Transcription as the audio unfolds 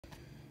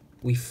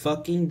We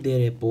fucking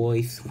did it,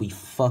 boys. We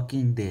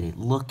fucking did it.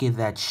 Look at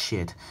that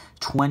shit.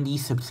 20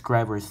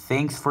 subscribers.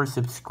 Thanks for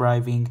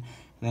subscribing.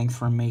 Thanks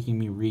for making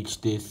me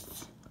reach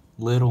this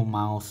little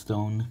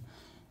milestone.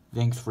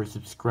 Thanks for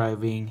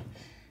subscribing.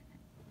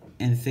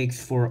 And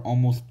thanks for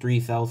almost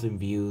 3,000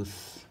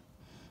 views.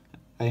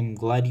 I'm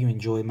glad you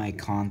enjoy my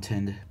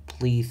content.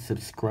 Please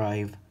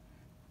subscribe.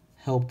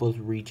 Help us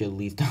reach at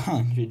least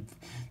 100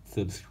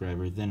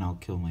 subscribers. Then I'll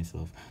kill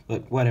myself.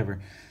 But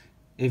whatever.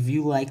 If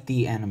you like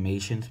the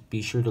animations,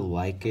 be sure to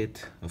like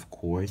it, of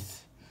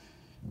course.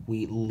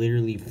 We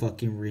literally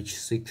fucking reached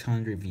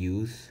 600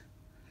 views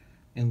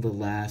in the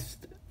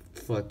last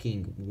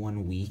fucking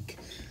 1 week.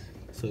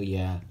 So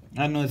yeah,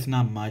 I know it's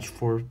not much.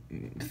 For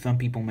some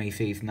people may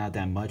say it's not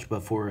that much,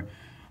 but for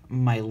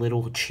my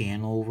little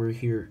channel over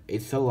here,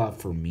 it's a lot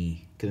for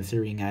me,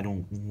 considering I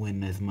don't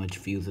win as much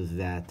views as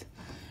that.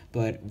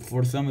 But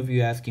for some of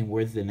you asking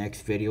where's the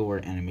next video or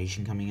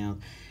animation coming out,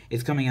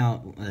 it's coming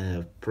out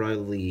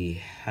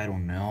probably, I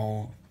don't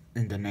know,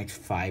 in the next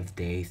 5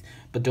 days.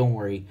 But don't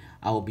worry,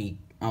 I'll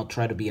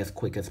try to be as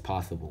quick as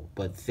possible.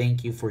 But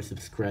thank you for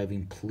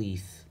subscribing.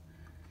 Please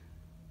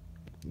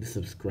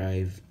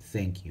subscribe.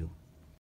 Thank you.